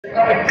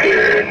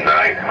Good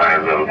night, my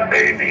little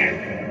baby.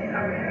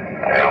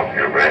 I hope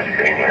you're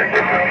resting in a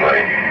different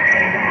place.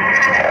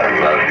 I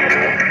love you.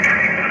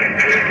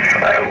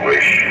 I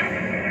wish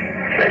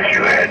that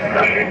you had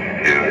nothing to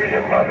do with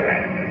your mother.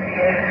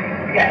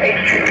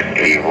 She was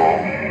evil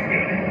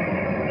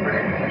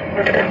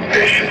and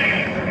vicious.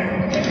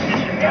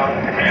 I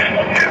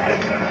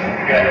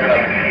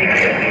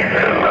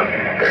love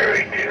you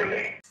very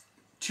dearly.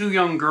 Two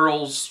young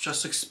girls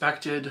just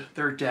expected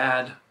their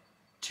dad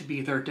to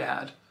be their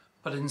dad,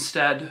 but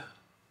instead,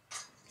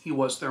 he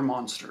was their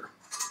monster.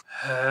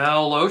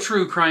 Hello,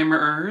 true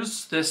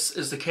crimerers. This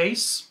is the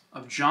case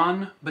of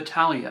John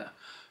Battaglia.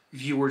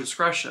 Viewer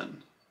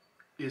discretion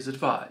is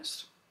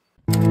advised.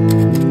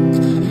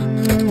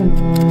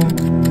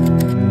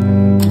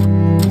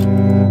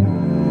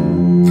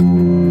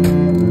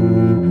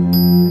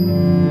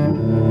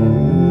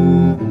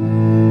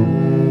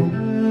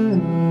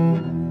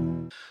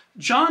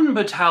 John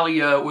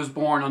Battaglia was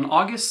born on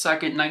August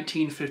 2nd,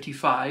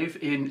 1955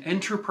 in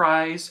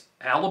Cries,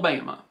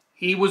 Alabama.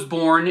 He was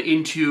born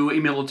into a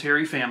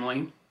military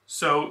family,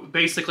 so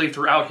basically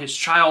throughout his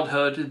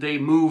childhood they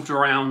moved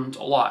around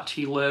a lot.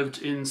 He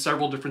lived in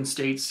several different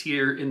states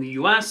here in the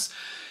US.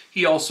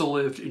 He also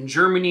lived in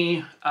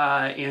Germany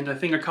and I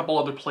think a couple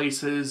other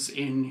places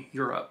in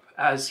Europe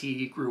as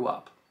he grew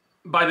up.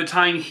 By the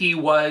time he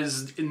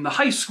was in the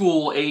high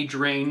school age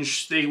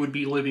range, they would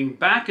be living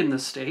back in the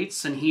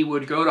States, and he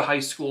would go to high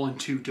school in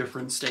two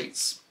different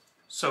states.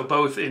 So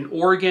both in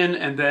Oregon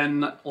and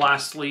then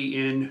lastly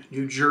in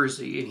New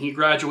Jersey, and he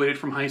graduated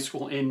from high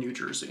school in New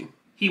Jersey.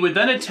 He would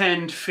then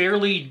attend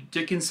Fairleigh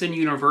Dickinson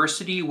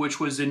University, which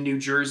was in New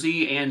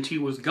Jersey, and he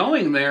was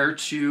going there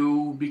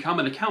to become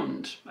an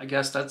accountant. I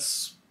guess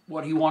that's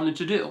what he wanted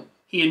to do.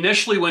 He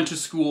initially went to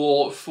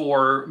school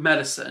for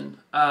medicine,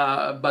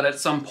 but at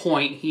some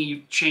point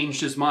he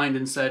changed his mind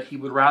and said he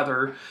would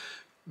rather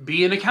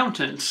be an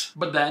accountant.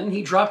 But then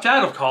he dropped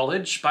out of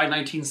college by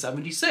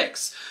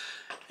 1976,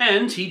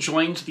 and he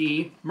joined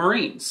the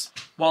Marines.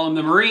 While in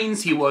the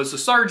Marines, he was a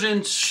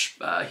sergeant.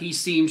 He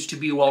seemed to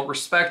be well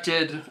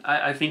respected.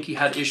 I think he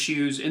had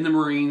issues in the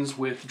Marines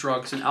with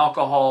drugs and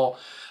alcohol,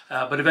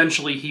 but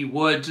eventually he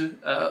would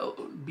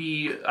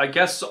be, I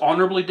guess,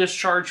 honorably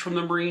discharged from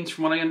the Marines,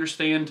 from what I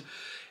understand.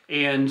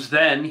 And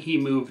then he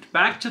moved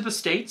back to the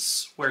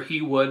States, where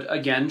he would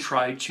again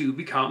try to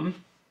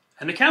become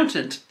an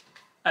accountant.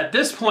 At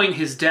this point,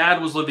 his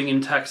dad was living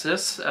in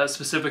Texas,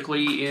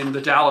 specifically in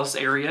the Dallas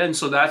area, and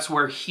so that's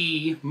where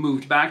he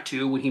moved back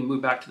to when he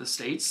moved back to the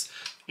States.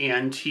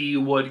 And he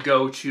would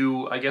go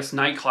to, I guess,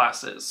 night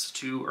classes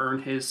to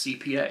earn his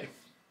CPA.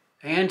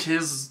 And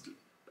his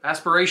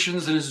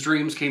aspirations and his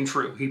dreams came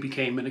true. He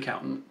became an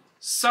accountant.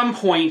 Some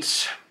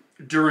point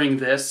during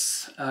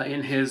this,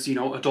 in his,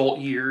 adult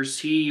years,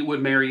 he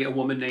would marry a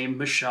woman named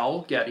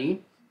Michelle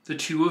Getty. The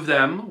two of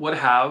them would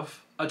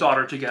have a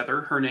daughter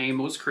together. Her name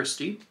was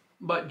Christy.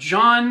 But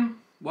John,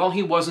 well,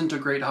 he wasn't a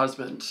great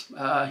husband.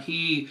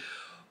 He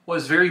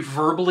was very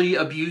verbally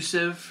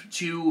abusive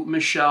to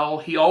Michelle.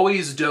 He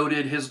always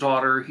doted his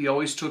daughter. He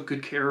always took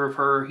good care of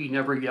her. He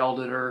never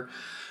yelled at her,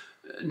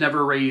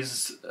 never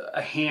raised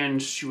a hand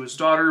to his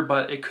daughter,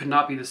 but it could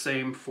not be the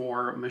same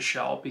for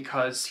Michelle,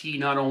 because he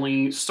not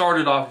only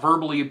started off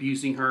verbally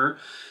abusing her,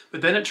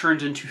 but then it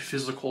turned into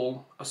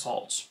physical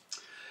assaults.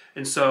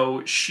 And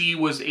so she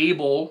was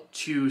able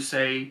to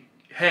say,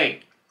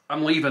 hey,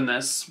 I'm leaving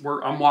this.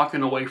 I'm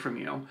walking away from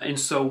you. And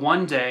so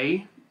one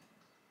day,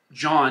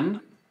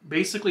 John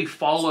basically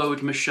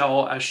followed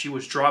Michelle as she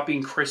was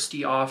dropping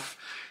Christy off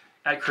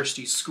at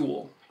Christy's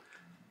school.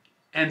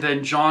 And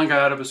then John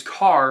got out of his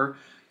car.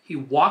 He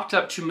walked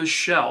up to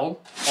Michelle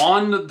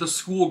on the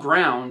school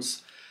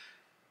grounds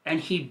and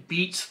he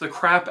beat the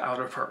crap out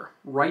of her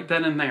right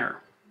then and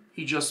there.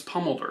 He just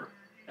pummeled her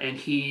and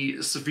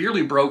he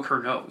severely broke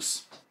her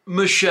nose.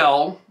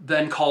 Michelle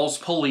then calls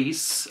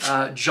police.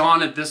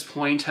 John at this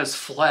point has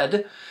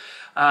fled,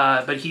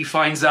 but he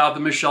finds out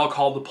that Michelle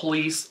called the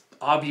police.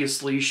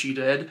 Obviously she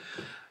did.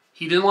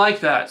 He didn't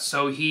like that,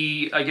 so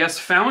he, I guess,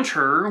 found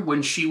her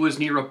when she was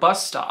near a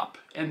bus stop,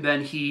 and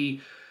then he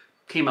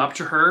came up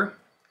to her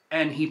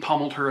and he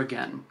pummeled her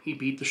again. He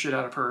beat the shit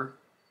out of her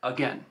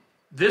again.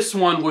 This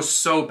one was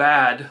so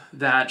bad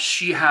that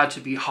she had to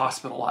be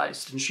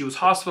hospitalized, and she was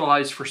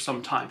hospitalized for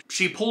some time.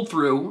 She pulled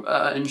through,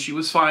 and she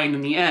was fine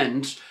in the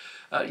end.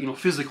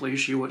 Physically,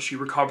 she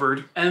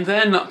recovered. And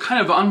then,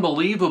 kind of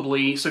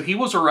unbelievably, so he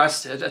was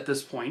arrested at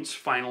this point,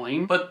 finally.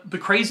 But the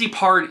crazy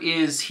part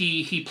is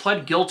he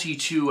pled guilty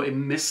to a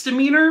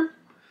misdemeanor,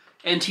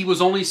 and he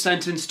was only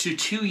sentenced to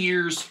 2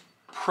 years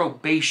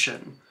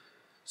probation.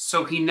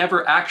 So he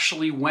never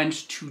actually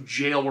went to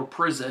jail or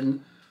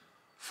prison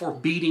for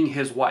beating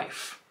his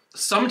wife.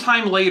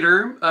 Sometime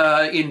later,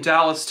 in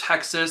Dallas,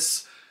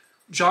 Texas,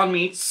 John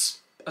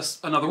meets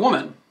another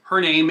woman. Her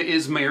name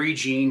is Mary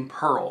Jean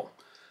Pearle.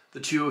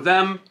 The two of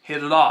them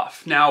hit it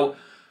off. Now,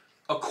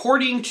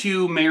 according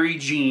to Mary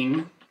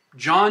Jean,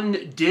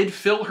 John did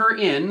fill her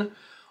in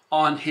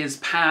on his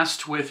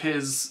past with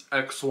his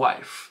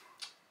ex-wife,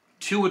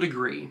 to a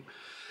degree.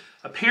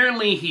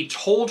 Apparently, he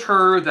told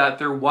her that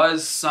there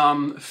was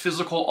some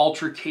physical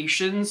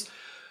altercations.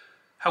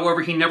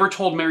 However, he never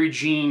told Mary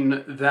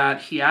Jean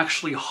that he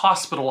actually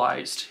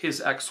hospitalized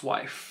his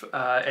ex-wife,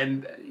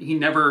 and he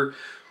never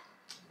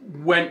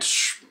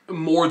went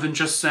more than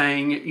just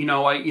saying,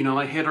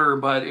 I hit her,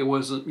 but it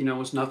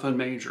was nothing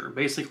major.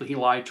 Basically, he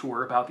lied to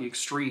her about the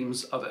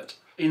extremes of it.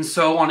 And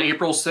so, on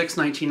April 6,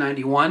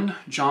 1991,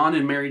 John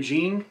and Mary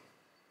Jean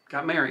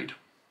got married.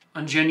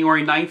 On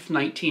January 9th,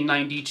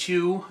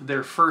 1992,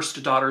 their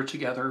first daughter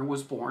together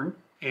was born,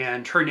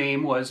 and her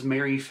name was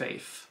Mary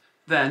Faith.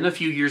 Then, a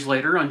few years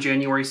later, on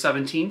January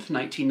 17th,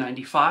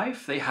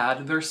 1995, they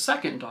had their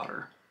second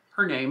daughter.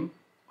 Her name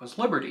was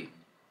Liberty.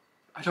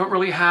 I don't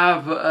really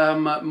have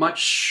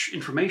much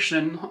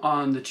information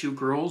on the two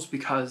girls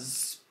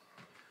because,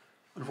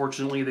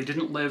 unfortunately, they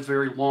didn't live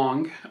very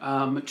long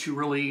to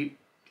really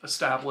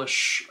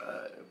establish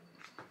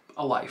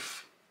a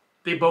life.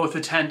 They both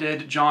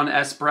attended John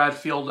S.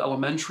 Bradfield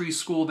Elementary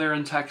School there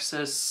in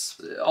Texas.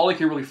 All I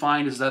can really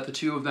find is that the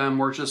two of them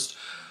were just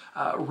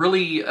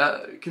really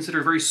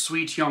considered very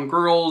sweet young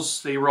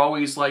girls. They were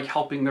always like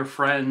helping their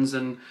friends,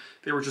 and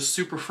they were just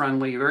super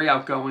friendly, very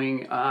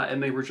outgoing,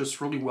 and they were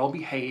just really well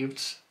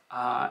behaved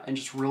and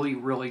just really,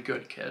 really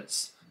good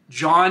kids.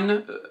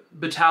 John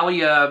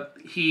Battaglia,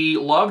 he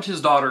loved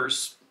his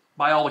daughters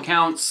by all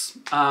accounts.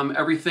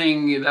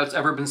 Everything that's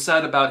ever been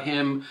said about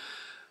him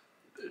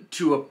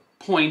to a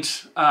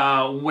point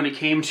when it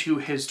came to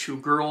his two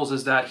girls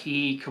is that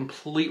he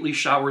completely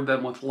showered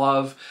them with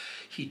love.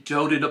 He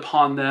doted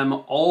upon them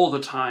all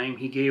the time.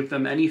 He gave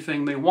them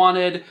anything they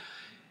wanted.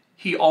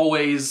 He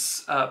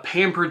always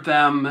pampered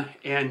them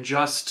and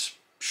just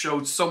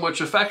showed so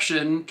much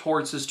affection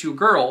towards his two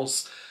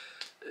girls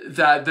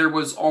that there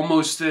was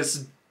almost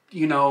this,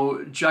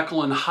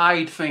 Jekyll and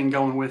Hyde thing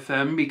going with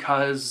them,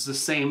 because the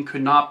same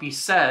could not be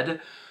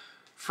said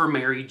for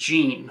Mary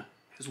Jean,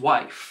 his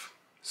wife,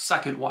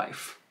 second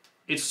wife.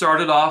 It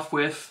started off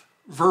with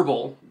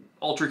verbal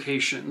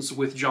altercations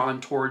with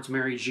John towards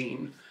Mary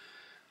Jean,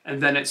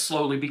 and then it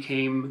slowly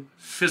became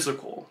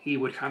physical. He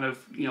would kind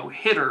of,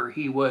 hit her,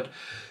 he would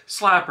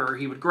slap her,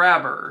 he would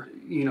grab her,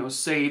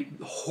 say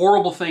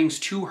horrible things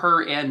to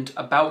her and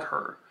about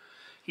her.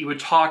 He would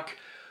talk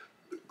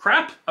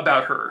crap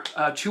about her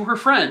to her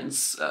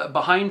friends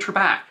behind her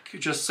back,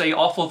 just say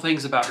awful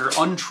things about her,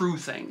 untrue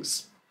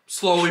things.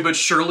 Slowly but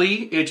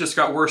surely, it just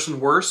got worse and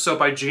worse. So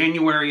by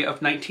January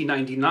of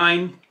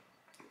 1999,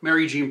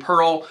 Mary Jean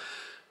Pearle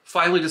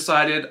finally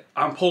decided,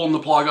 I'm pulling the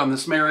plug on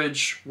this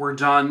marriage, we're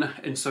done,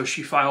 and so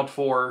she filed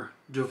for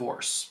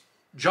divorce.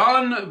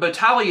 John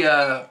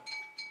Battaglia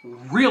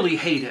really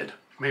hated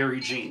Mary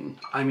Jean.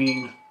 I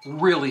mean,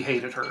 really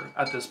hated her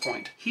at this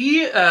point.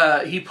 He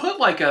put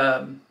like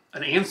an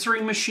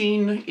answering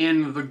machine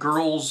in the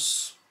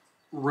girls'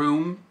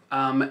 room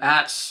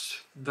at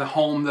the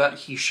home that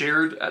he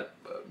shared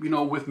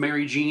with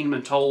Mary Jean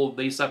until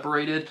they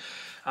separated.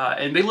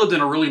 And they lived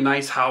in a really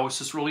nice house,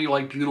 this really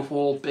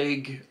beautiful,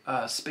 big,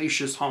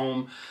 spacious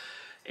home.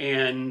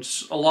 And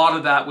a lot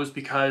of that was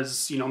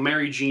because,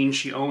 Mary Jean,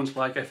 she owned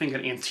I think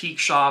an antique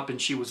shop,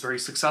 and she was very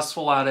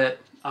successful at it.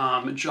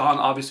 John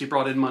obviously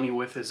brought in money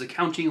with his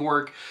accounting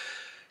work.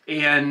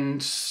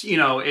 And,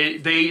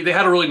 they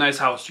had a really nice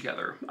house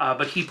together.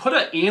 But he put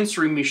an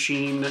answering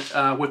machine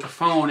with a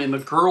phone in the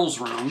girls'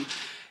 room.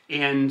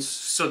 And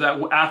so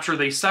that after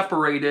they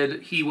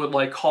separated, he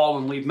would call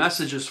and leave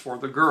messages for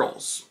the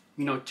girls.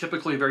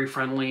 Typically very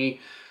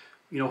friendly,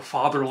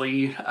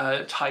 fatherly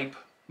type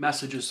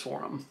messages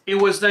for them. It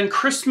was then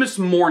Christmas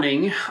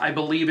morning, I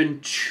believe in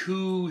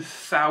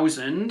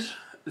 2000,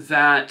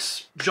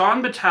 that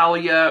John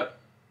Battaglia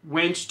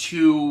went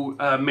to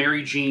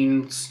Mary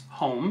Jean's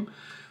home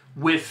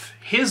with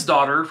his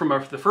daughter from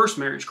the first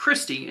marriage,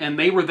 Christy, and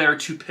they were there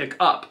to pick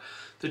up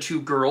the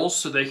two girls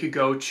so they could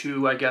go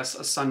to, I guess,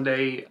 a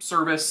Sunday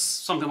service,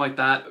 something like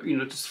that,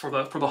 just for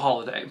the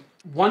holiday.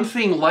 One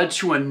thing led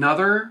to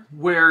another,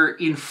 where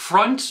in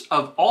front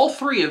of all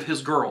three of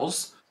his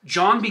girls,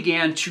 John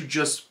began to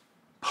just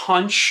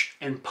punch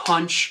and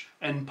punch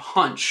and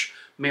punch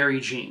Mary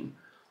Jean,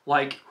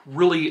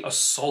 really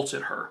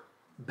assaulted her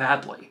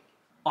badly.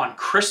 On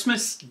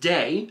Christmas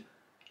Day,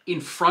 in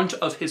front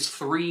of his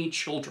three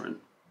children.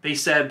 They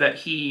said that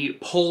he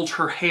pulled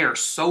her hair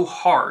so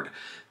hard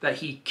that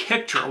he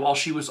kicked her while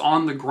she was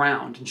on the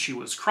ground, and she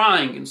was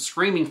crying and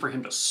screaming for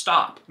him to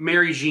stop.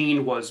 Mary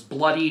Jean was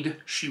bloodied,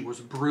 she was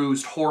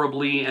bruised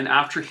horribly, and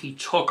after he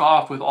took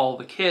off with all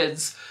the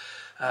kids,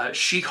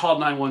 she called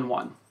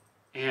 911,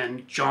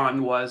 and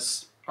John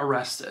was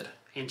arrested,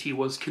 and he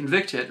was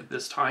convicted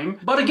this time.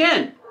 But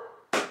again,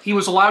 he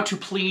was allowed to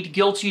plead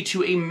guilty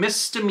to a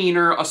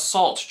misdemeanor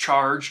assault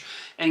charge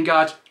and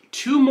got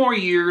 2 more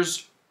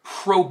years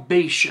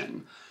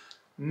probation.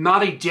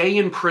 Not a day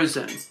in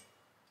prison.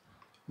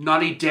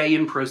 Not a day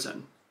in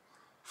prison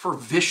for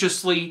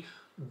viciously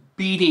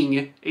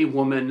beating a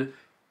woman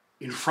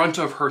in front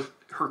of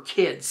her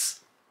kids.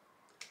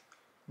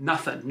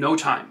 Nothing, no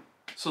time.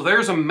 So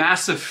there's a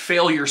massive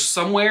failure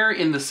somewhere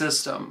in the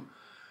system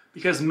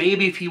because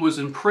maybe if he was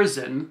in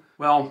prison,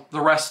 well,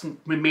 the rest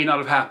may not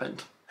have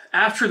happened.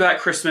 After that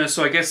Christmas,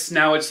 so I guess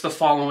now it's the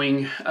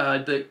following,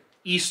 the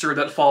Easter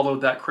that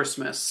followed that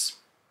Christmas,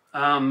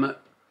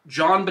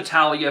 John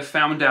Battaglia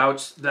found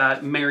out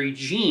that Mary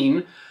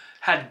Jean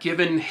had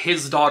given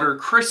his daughter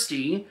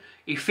Christy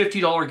a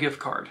 $50 gift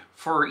card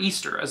for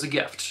Easter as a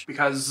gift,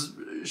 because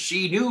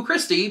she knew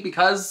Christy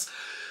because,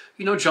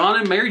 you know, John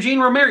and Mary Jean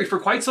were married for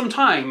quite some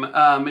time.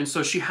 And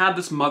so she had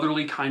this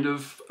motherly kind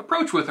of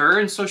approach with her,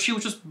 and so she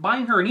was just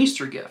buying her an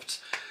Easter gift.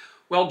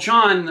 Well,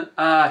 John,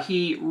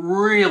 he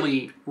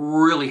really,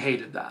 really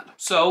hated that.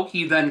 So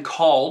he then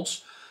called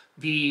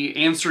the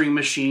answering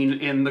machine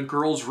in the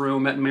girls'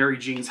 room at Mary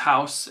Jean's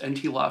house, and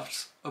he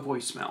left a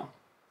voicemail.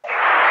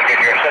 Hey,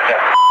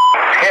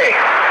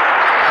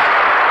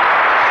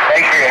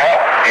 thanks for your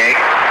help, okay?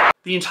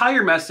 The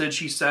entire message,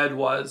 he said,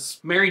 was,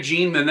 Mary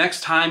Jean, the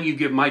next time you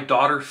give my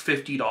daughter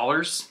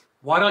 $50,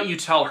 why don't you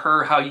tell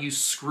her how you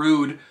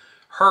screwed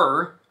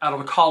her out of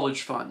a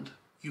college fund?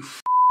 You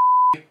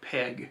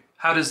pig.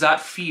 How does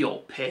that feel,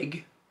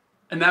 pig?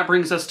 And that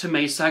brings us to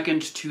May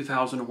 2nd,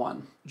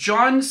 2001.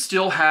 John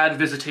still had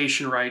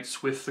visitation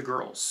rights with the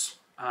girls.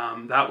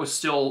 That was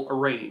still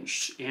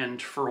arranged,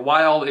 and for a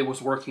while it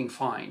was working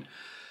fine.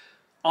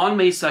 On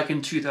May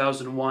 2nd,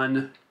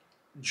 2001,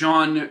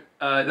 John,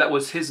 that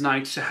was his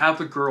night to have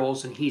the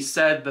girls, and he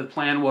said the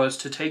plan was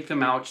to take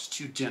them out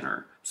to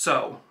dinner.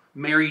 So,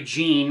 Mary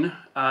Jean,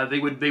 they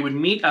would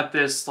meet at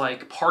this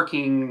like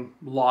parking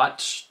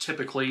lot,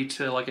 typically,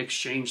 to like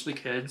exchange the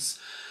kids,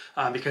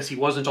 because he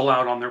wasn't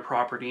allowed on their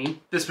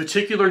property. This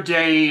particular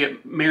day,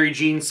 Mary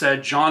Jean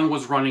said John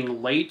was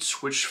running late,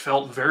 which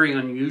felt very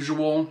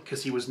unusual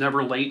because he was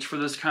never late for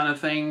this kind of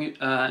thing.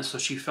 So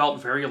she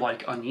felt very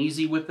like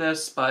uneasy with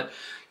this, but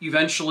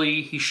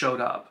eventually he showed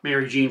up.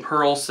 Mary Jean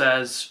Pearle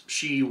says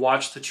she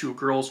watched the two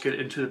girls get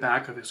into the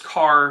back of his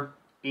car,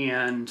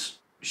 and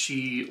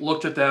she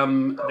looked at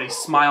them, they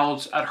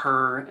smiled at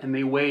her, and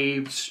they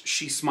waved.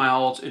 She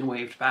smiled and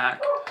waved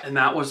back. And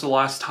that was the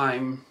last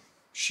time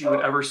she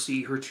would ever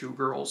see her two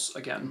girls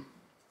again.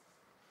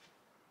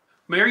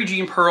 Mary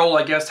Jean Pearle,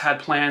 I guess, had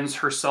plans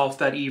herself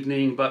that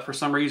evening, but for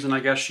some reason,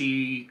 I guess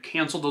she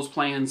canceled those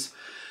plans,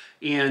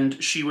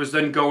 and she was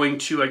then going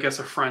to, I guess,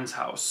 a friend's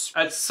house.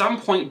 At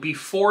some point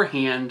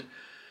beforehand,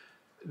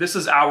 this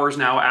is hours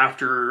now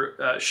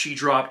after she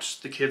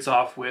dropped the kids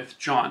off with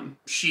John,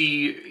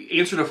 she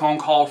answered a phone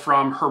call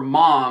from her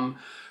mom.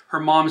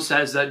 Her mom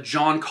says that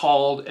John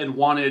called and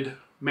wanted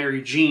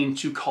Mary Jean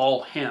to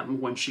call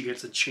him when she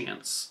gets a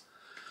chance.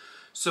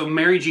 So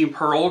Mary Jean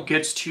Pearle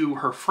gets to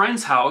her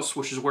friend's house,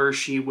 which is where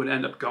she would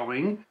end up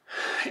going,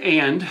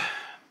 and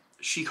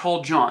she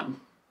called John.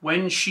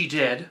 When she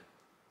did,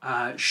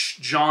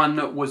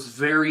 John was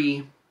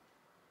very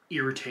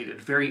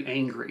irritated, very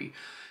angry,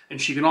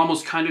 and she can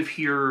almost kind of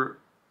hear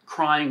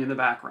crying in the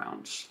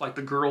background, like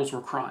the girls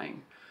were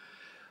crying.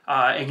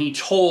 And he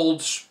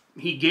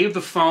gave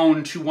the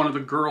phone to one of the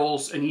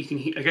girls, and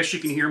I guess you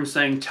can hear him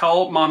saying,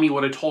 "Tell mommy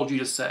what I told you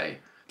to say."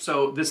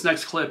 So this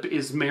next clip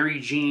is Mary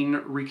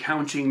Jean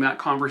recounting that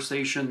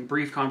conversation,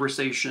 brief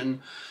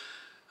conversation,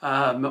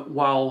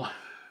 while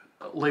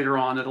later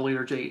on at a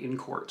later date in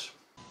court.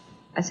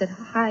 I said,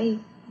 "Hi.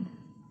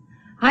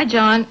 Hi,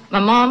 John. My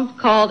mom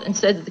called and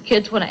said that the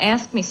kids want to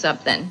ask me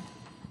something."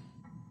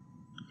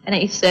 And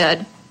he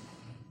said,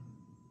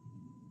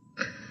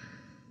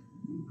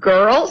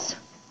 "Girls?"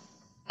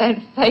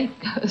 And Faith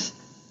goes,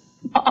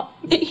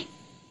 "Mommy,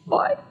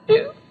 why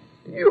do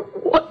you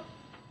want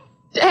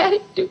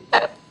Daddy to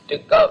have to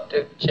go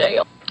to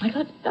jail?" I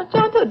go,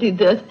 "John, don't do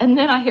this." And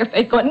then I hear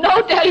Faith going,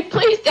 "No, Daddy,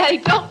 please, Daddy,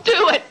 don't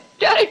do it.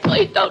 Daddy,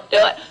 please don't do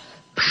it."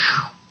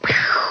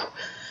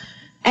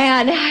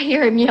 And I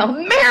hear him yell,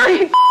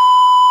 "Merry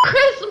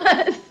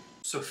Christmas!"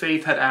 So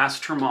Faith had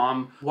asked her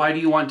mom, "Why do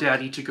you want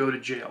Daddy to go to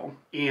jail?"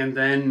 And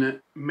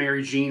then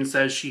Mary Jean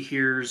says she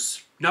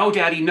hears, "No,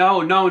 Daddy,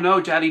 no, no,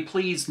 no, Daddy,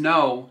 please,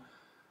 no."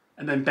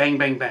 And then bang,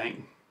 bang,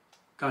 bang,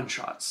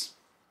 gunshots.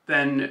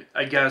 Then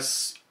I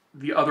guess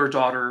the other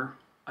daughter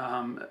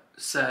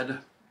said,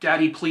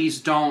 "Daddy,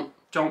 please don't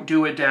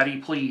do it, Daddy,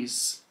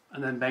 please."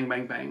 And then bang,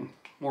 bang, bang,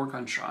 more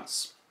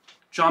gunshots.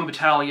 John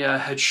Battaglia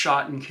had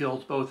shot and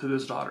killed both of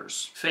his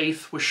daughters.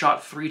 Faith was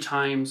shot 3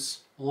 times.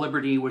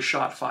 Liberty was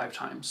shot 5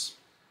 times.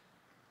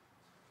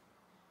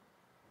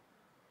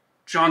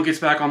 John gets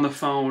back on the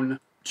phone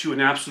to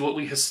an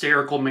absolutely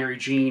hysterical Mary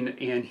Jean,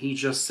 and he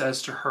just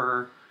says to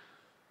her,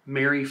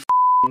 "Merry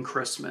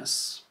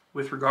Christmas,"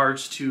 with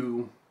regards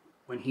to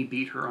when he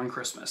beat her on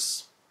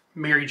Christmas.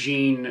 Mary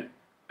Jean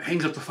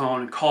hangs up the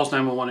phone and calls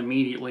 911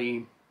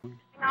 immediately. Okay,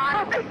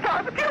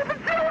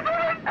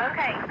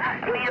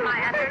 ma'am,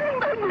 I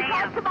understand.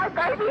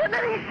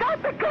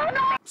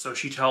 So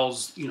she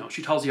tells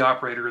the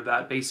operator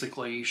that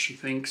basically she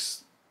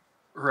thinks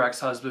her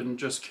ex-husband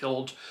just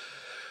killed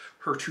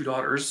her 2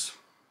 daughters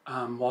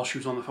while she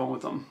was on the phone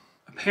with them.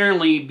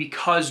 Apparently,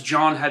 because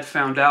John had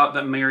found out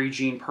that Mary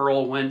Jean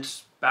Pearle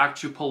went back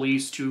to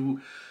police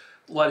to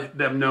let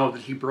them know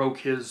that he broke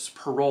his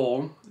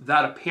parole,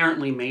 that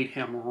apparently made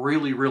him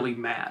really, really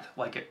mad.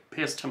 Like, it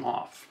pissed him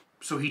off.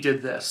 So he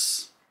did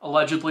this.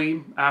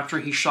 Allegedly, after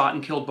he shot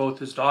and killed both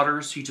his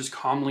daughters, he just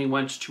calmly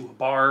went to a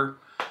bar,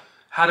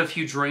 had a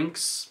few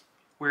drinks,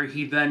 where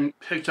he then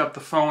picked up the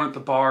phone at the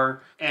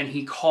bar and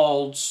he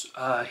called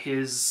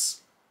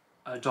his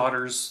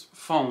daughters'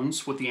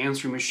 phones with the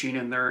answering machine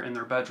in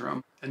their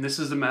bedroom. And this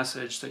is the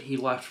message that he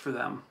left for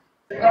them.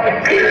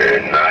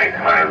 Good night,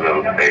 my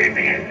little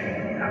babies.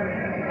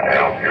 I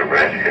hope you're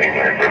resting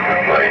in a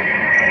different place.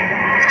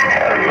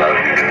 I love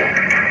you.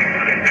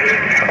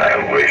 I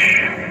wish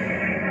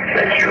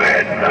that you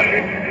had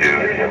nothing to do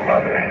with your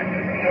mother.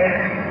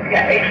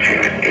 She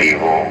was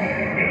evil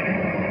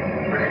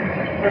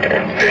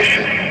and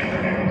vicious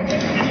and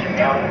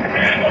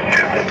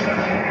stupid.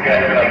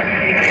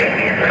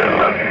 I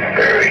love you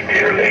very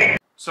dearly.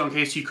 So in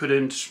case you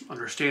couldn't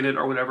understand it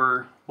or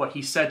whatever, what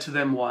he said to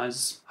them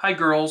was, "Hi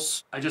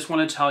girls, I just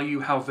want to tell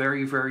you how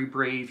very, very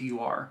brave you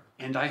are,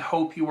 and I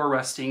hope you are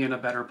resting in a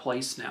better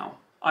place now.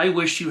 I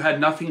wish you had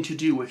nothing to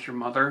do with your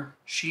mother.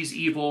 She's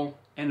evil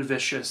and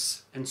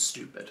vicious and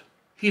stupid."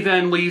 He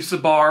then leaves the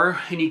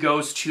bar and he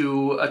goes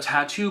to a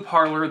tattoo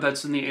parlor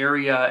that's in the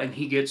area, and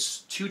he gets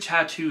 2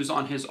 tattoos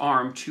on his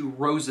arm, 2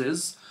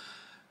 roses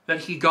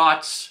that he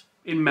got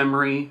in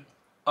memory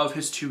of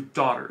his 2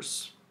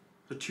 daughters.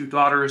 The 2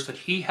 daughters that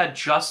he had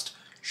just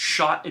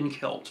shot and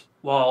killed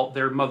while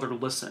their mother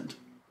listened.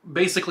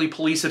 Basically,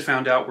 police had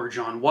found out where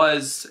John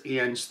was,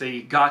 and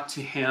they got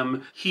to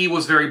him. He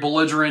was very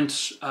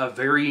belligerent,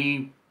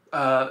 very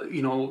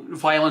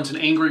violent and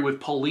angry with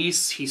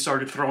police. He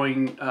started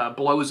throwing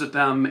blows at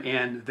them,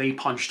 and they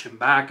punched him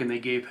back, and they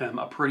gave him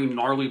a pretty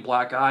gnarly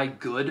black eye.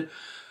 Good.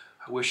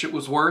 I wish it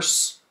was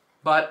worse,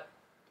 but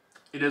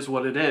it is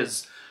what it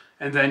is.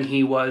 And then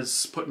he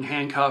was put in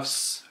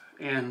handcuffs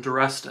and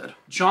arrested.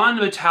 John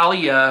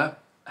Battaglia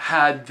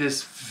had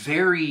this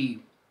really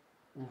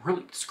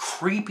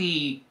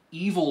creepy,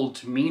 evil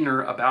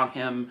demeanor about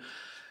him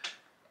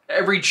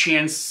every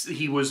chance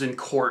he was in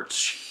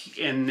court,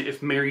 and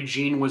if Mary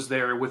Jean was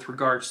there with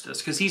regards to this,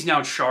 because he's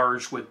now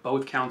charged with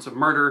both counts of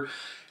murder,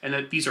 and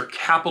that these are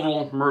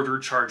capital murder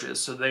charges,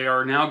 so they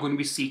are now going to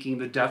be seeking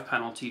the death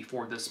penalty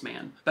for this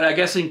man. But I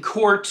guess in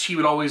court, he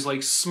would always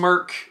like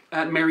smirk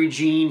at Mary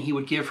Jean. He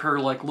would give her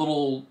like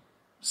little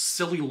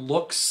silly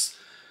looks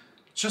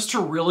just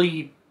to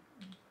really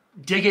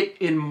dig it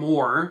in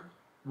more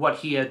what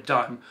he had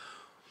done.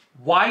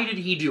 Why did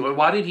he do it?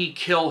 Why did he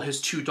kill his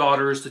 2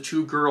 daughters, the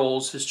 2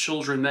 girls, his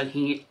children that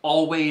he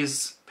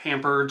always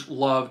pampered,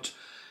 loved,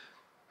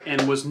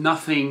 and was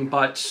nothing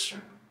but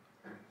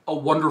a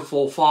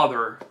wonderful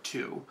father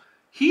to?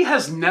 He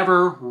has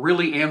never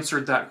really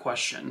answered that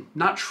question.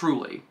 Not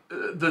truly.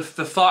 The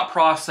thought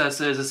process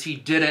is he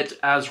did it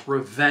as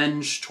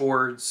revenge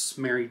towards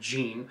Mary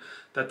Jean,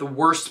 that the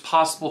worst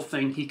possible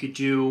thing he could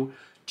do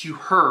to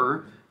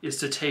her is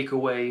to take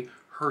away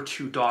her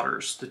 2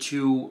 daughters, the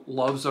 2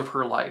 loves of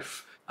her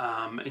life.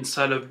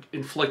 Instead of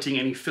inflicting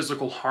any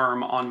physical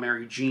harm on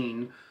Mary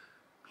Jean,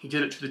 he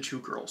did it to the 2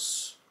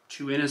 girls,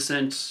 2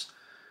 innocent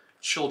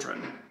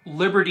children.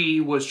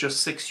 Liberty was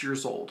just 6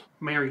 years old.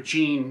 Mary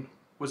Jean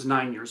was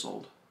 9 years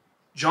old.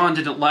 John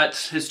didn't let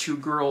his 2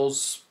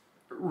 girls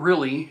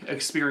really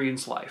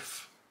experience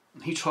life.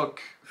 He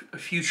took a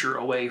future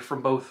away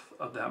from both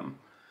of them.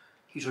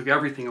 He took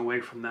everything away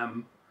from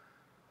them.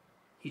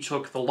 He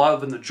took the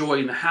love and the joy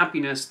and the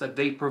happiness that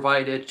they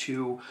provided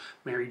to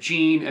Mary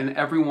Jean and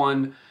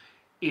everyone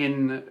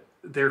in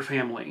their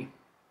family.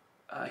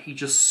 He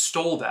just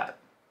stole that,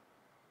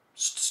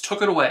 just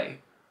took it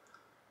away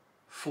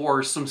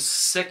for some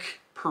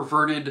sick,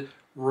 perverted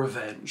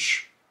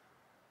revenge.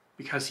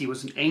 Because he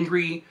was an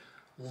angry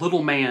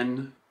little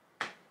man,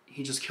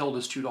 he just killed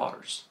his 2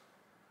 daughters.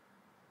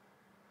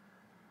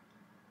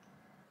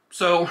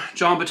 So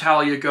John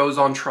Battaglia goes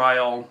on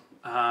trial.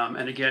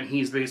 And again,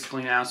 he's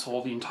basically an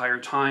asshole the entire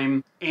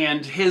time.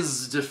 And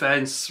his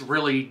defense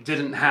really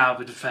didn't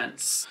have a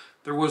defense.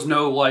 There was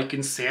no, like,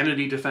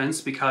 insanity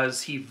defense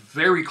because he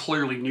very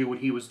clearly knew what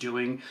he was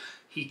doing.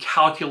 He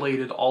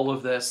calculated all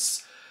of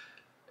this,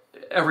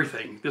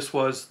 everything. This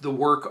was the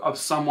work of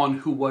someone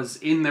who was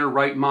in their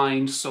right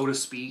mind, so to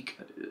speak,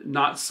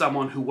 not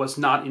someone who was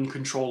not in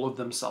control of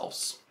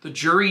themselves. The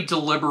jury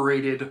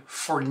deliberated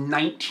for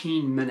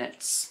 19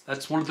 minutes.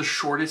 That's one of the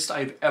shortest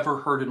I've ever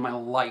heard in my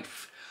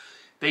life.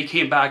 They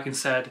came back and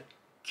said,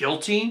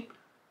 guilty,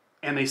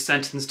 and they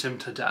sentenced him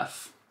to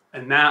death.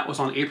 And that was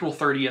on April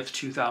 30th,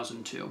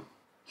 2002.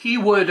 He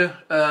would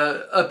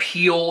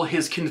appeal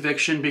his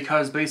conviction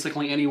because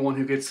basically anyone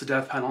who gets the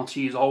death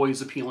penalty is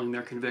always appealing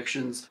their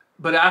convictions.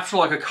 But after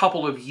like a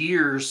couple of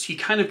years, he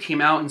kind of came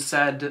out and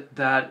said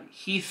that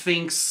he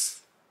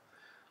thinks,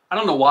 I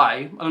don't know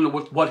why, I don't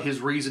know what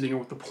his reasoning or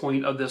what the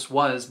point of this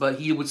was, but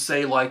he would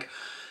say like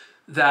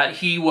that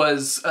he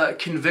was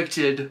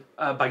convicted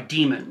by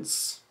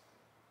demons.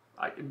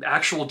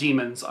 Actual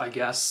demons, I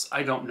guess.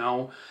 I don't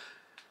know.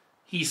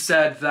 He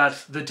said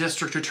that the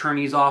district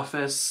attorney's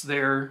office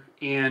there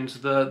and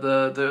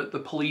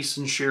the police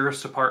and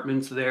sheriff's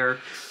departments there,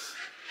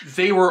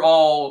 they were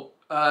all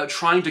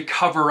trying to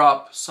cover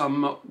up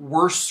some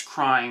worse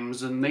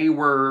crimes, and they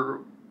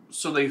were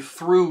So they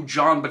threw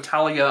John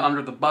Battaglia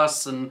under the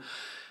bus, and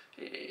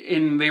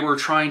they were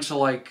trying to,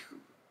 like,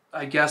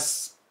 I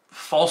guess,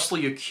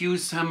 falsely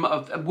accuse him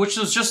of, which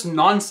is just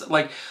nonsense.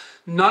 Like,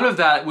 none of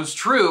that was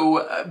true,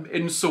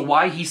 and so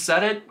why he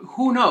said it,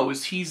 who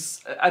knows?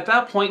 He's, at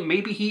that point,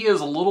 maybe he is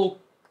a little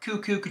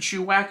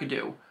cuckoo-cuckoo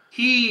wackadoo.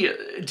 He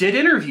did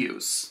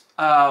interviews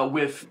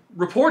with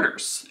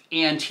reporters,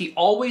 and he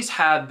always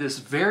had this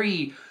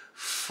very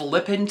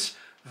flippant,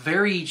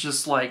 very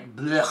just like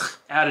blech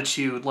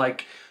attitude,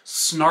 like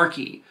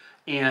snarky,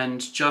 and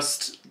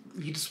just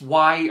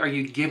why are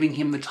you giving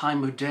him the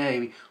time of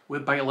day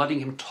by letting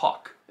him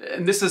talk?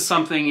 And this is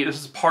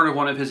part of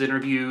one of his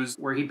interviews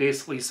where he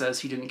basically says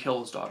he didn't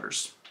kill his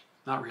daughters.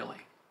 Not really.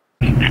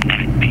 And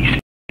my piece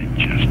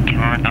just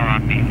turned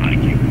on me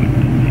like you wouldn't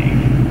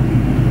believe.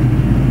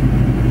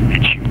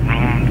 And she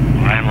ruined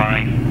my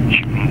life,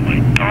 she ruined my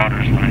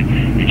daughter's life,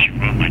 and she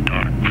ruined my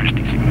daughter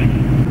Christy's life.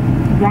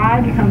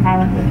 Why become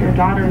violent with your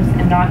daughters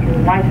and not your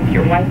wife if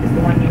your wife is the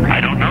one you ran?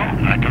 I don't know.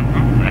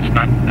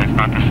 That's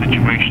not the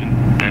situation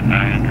that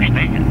I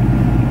understand.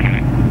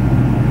 Okay.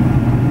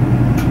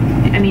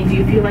 I mean, do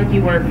you feel like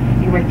you were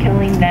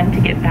killing them to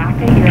get back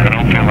at your I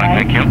don't feel like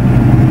I killed.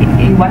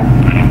 You what? I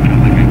don't feel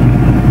like I killed.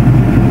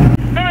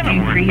 I'm Do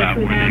you worried grieve about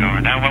for where they them?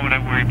 are now. Why would I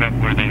worry about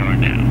where they are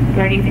now?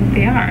 Where do you think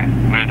they are?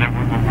 Where we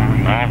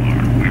all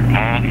are. We're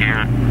all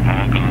here,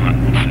 all gone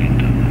at the same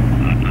time.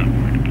 I'm not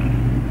worried about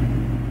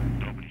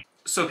it. Nobody.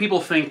 So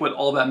people think what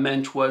all that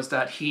meant was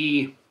that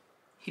he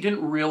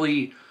didn't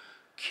really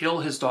kill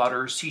his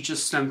daughters, he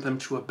just sent them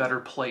to a better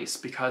place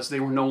because they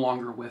were no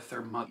longer with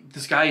their mother.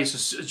 This guy is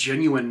just a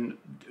genuine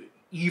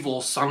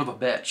evil son of a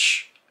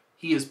bitch.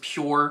 He is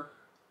pure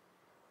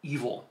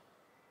evil.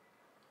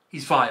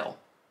 He's vile.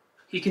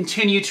 He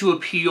continued to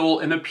appeal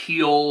and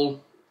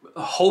appeal,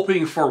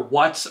 hoping for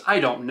what? I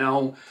don't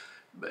know.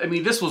 I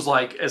mean, this was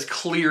like as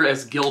clear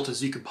as guilt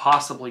as you could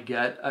possibly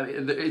get. I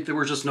mean, there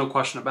was just no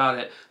question about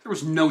it. There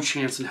was no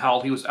chance in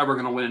hell he was ever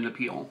going to win an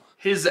appeal.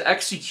 His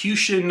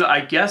execution,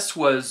 I guess,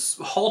 was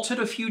halted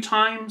a few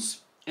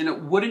times, and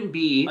it wouldn't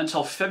be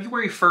until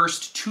February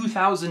 1st,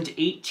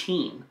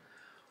 2018,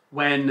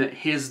 when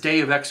his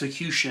day of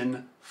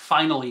execution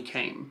finally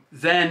came.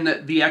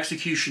 Then the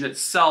execution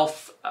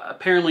itself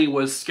apparently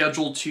was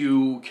scheduled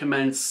to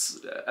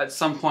commence at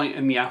some point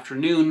in the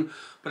afternoon,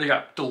 but it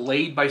got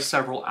delayed by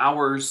several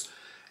hours,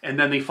 and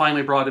then they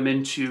finally brought him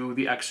into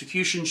the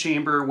execution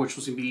chamber, which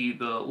was going to be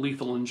the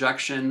lethal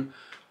injection.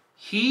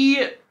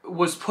 He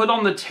was put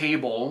on the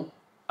table,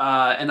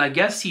 and I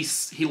guess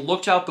he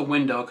looked out the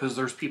window because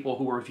there's people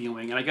who were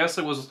viewing, and I guess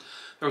there was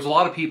a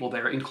lot of people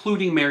there,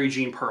 including Mary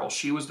Jean Pearle.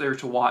 She was there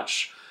to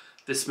watch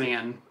this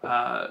man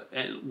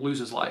and lose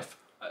his life.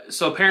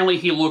 So apparently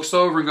he looks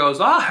over and goes,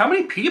 how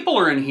many people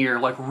are in here?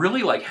 Like,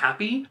 really, like,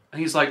 happy? And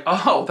he's like,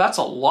 oh, that's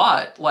a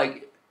lot.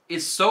 Like,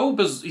 it's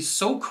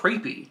so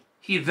creepy.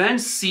 He then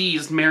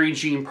sees Mary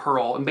Jean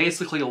Pearle and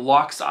basically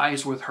locks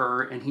eyes with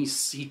her, and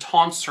he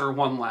taunts her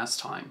one last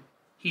time.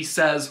 He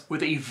says,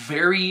 with a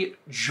very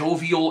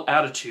jovial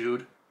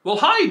attitude, well,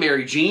 hi,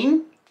 Mary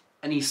Jean.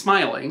 And he's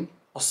smiling.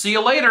 I'll see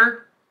you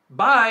later.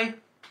 Bye.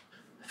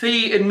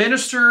 They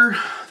administer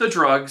the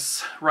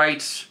drugs,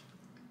 right?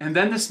 And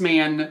then this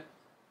man,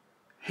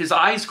 his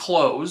eyes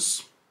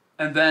close,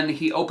 and then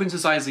he opens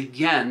his eyes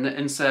again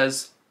and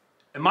says,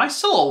 am I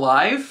still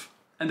alive?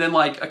 And then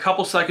like a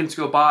couple seconds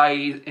go by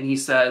and he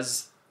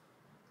says,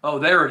 oh,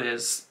 there it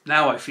is.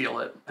 Now I feel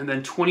it. And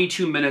then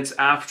 22 minutes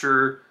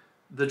after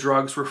the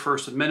drugs were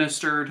first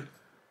administered,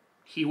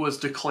 he was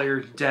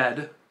declared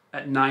dead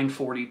at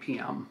 9:40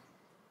 p.m.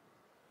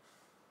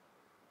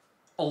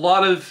 A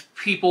lot of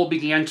people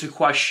began to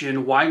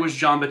question, why was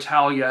John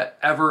Battaglia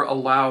ever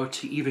allowed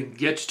to even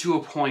get to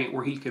a point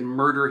where he can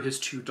murder his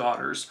two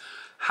daughters?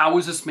 How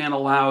was this man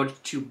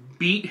allowed to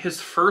beat his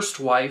first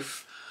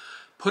wife,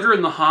 put her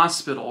in the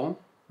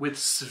hospital with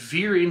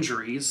severe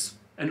injuries,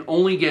 and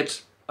only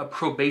get a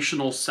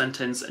probational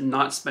sentence and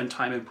not spend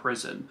time in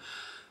prison?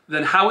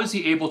 Then how is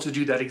he able to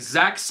do that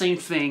exact same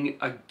thing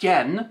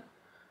again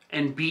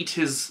and beat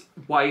his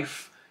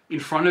wife in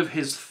front of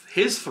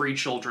his three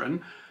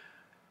children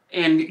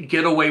and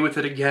get away with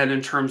it again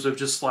in terms of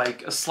just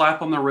like a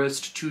slap on the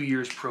wrist, 2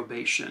 years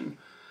probation?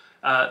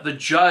 The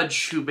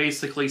judge who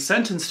basically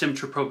sentenced him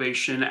to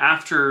probation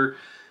after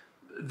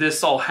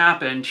this all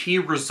happened, he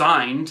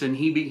resigned, and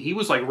he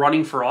was like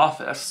running for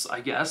office,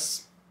 I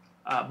guess,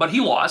 but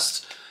he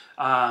lost,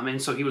 and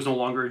so he was no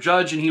longer a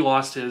judge, and he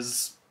lost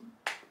his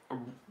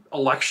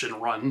election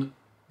run.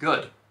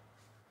 Good.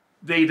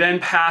 They then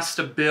passed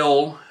a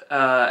bill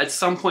at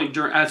some point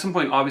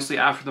obviously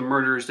after the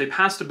murders. They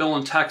passed a bill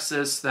in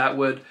Texas that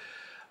would,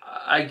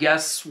 I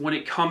guess, when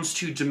it comes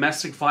to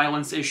domestic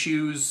violence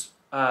issues,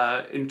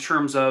 in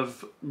terms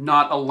of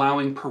not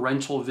allowing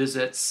parental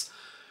visits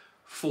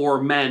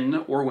for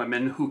men or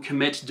women who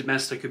commit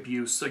domestic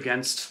abuse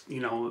against,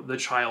 the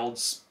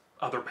child's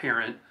other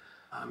parent.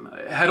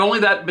 Had only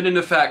that been in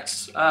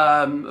effect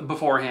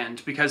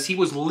beforehand, because he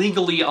was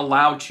legally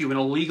allowed to and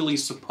illegally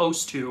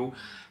supposed to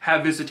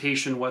have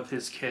visitation with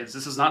his kids.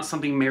 This is not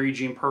something Mary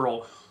Jean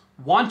Pearle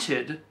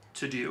wanted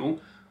to do.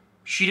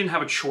 She didn't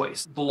have a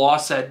choice. The law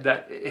said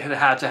that it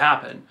had to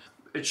happen.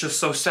 It's just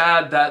so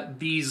sad that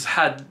these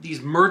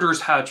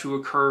murders had to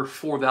occur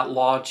for that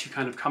law to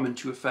kind of come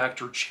into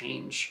effect or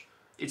change.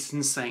 It's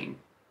insane.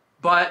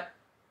 But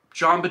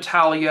John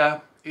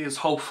Battaglia is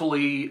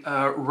hopefully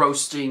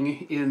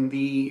roasting in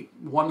the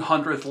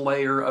 100th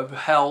layer of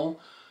hell,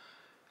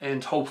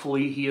 and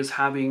hopefully he is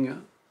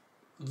having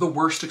the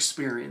worst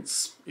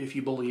experience, if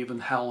you believe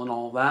in hell and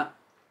all that.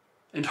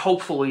 And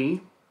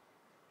hopefully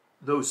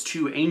those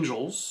two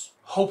angels,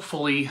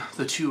 hopefully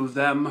the two of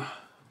them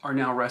are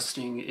now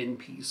resting in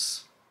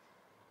peace.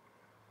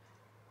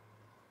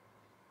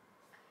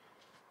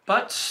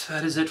 But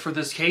that is it for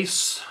this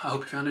case. I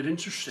hope you found it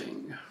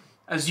interesting.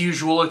 As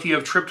usual, if you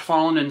have tripped,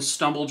 fallen, and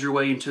stumbled your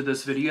way into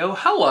this video,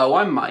 hello,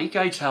 I'm Mike.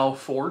 I tell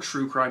 4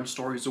 true crime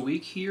stories a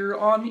week here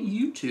on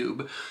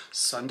YouTube,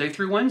 Sunday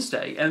through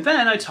Wednesday. And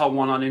then I tell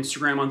one on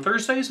Instagram on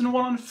Thursdays and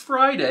one on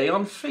Friday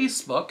on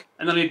Facebook.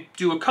 And then I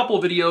do a couple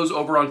of videos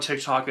over on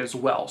TikTok as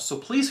well. So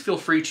please feel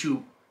free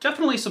to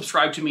definitely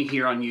subscribe to me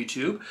here on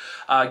YouTube.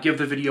 Give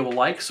the video a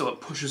like so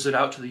it pushes it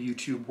out to the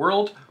YouTube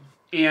world.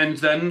 And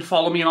then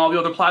follow me on all the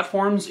other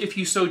platforms if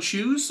you so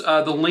choose.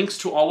 The links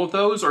to all of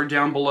those are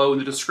down below in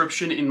the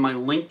description in my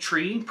link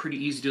tree. Pretty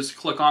easy, just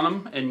click on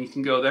them and you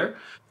can go there.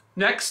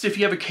 Next, if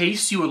you have a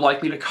case you would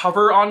like me to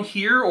cover on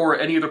here or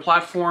any other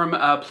platform,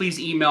 please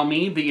email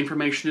me. The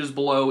information is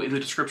below in the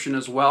description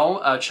as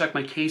well. Check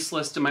my case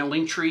list in my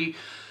link tree.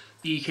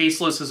 The case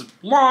list is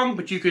long,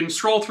 but you can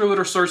scroll through it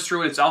or search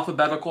through it. It's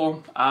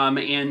alphabetical.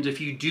 And if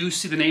you do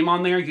see the name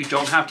on there, you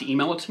don't have to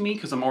email it to me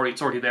because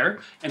it's already there.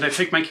 And I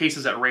pick my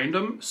cases at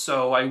random,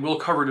 so I will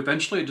cover it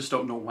eventually. I just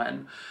don't know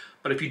when.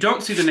 But if you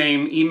don't see the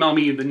name, email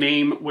me the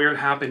name, where it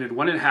happened, and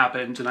when it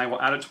happened, and I will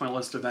add it to my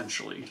list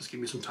eventually. Just give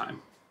me some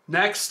time.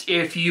 Next,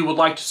 if you would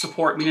like to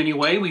support me in any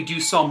way, we do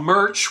sell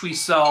merch. We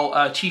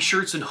sell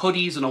t-shirts and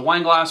hoodies and a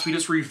wine glass. We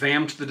just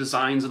revamped the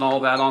designs and all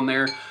that on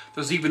there.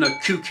 There's even a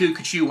Cuckoo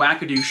Kachoo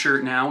Wackadoo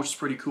shirt now, which is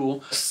pretty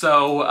cool.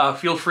 So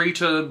feel free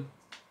to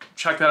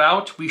check that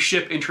out. We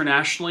ship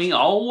internationally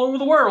all over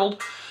the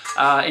world.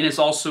 And it's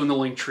also in the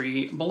link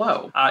tree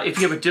below. If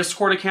you have a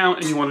Discord account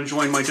and you want to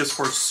join my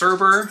Discord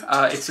server,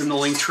 it's in the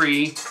link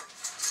tree.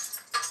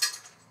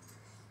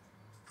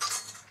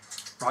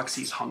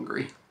 Roxy's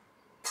hungry.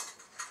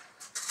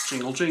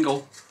 Jingle,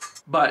 jingle.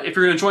 But if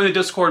you're going to join the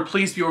Discord,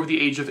 please be over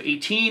the age of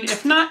 18.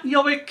 If not,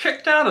 you'll be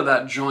kicked out of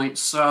that joint,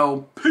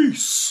 so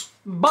peace.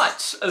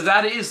 But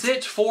that is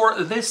it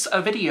for this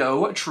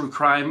video, True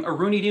Crime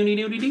Rooney Dooney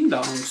Dooney Ding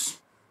Dongs.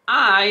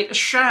 I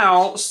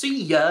shall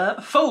see ya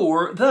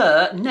for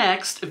the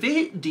next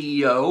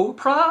video,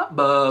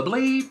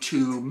 probably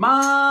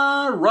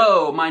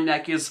tomorrow. My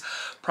neck is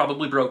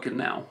probably broken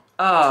now.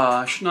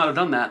 I should not have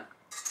done that.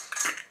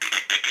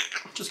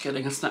 Just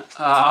kidding, it's not.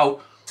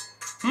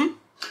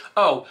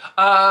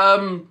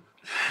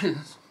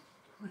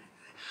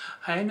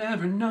 I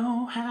never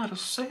know how to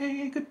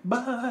say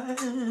goodbye.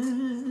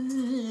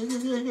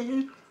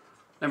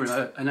 I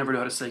never know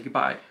how to say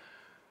goodbye.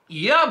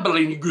 Yeah,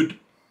 bling good.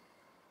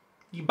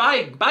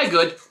 Bye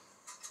good.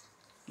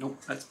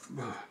 Nope, that's.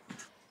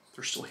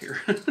 They're still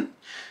here.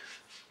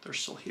 They're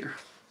still here.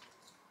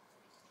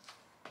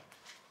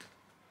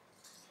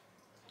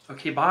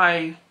 Okay,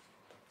 bye.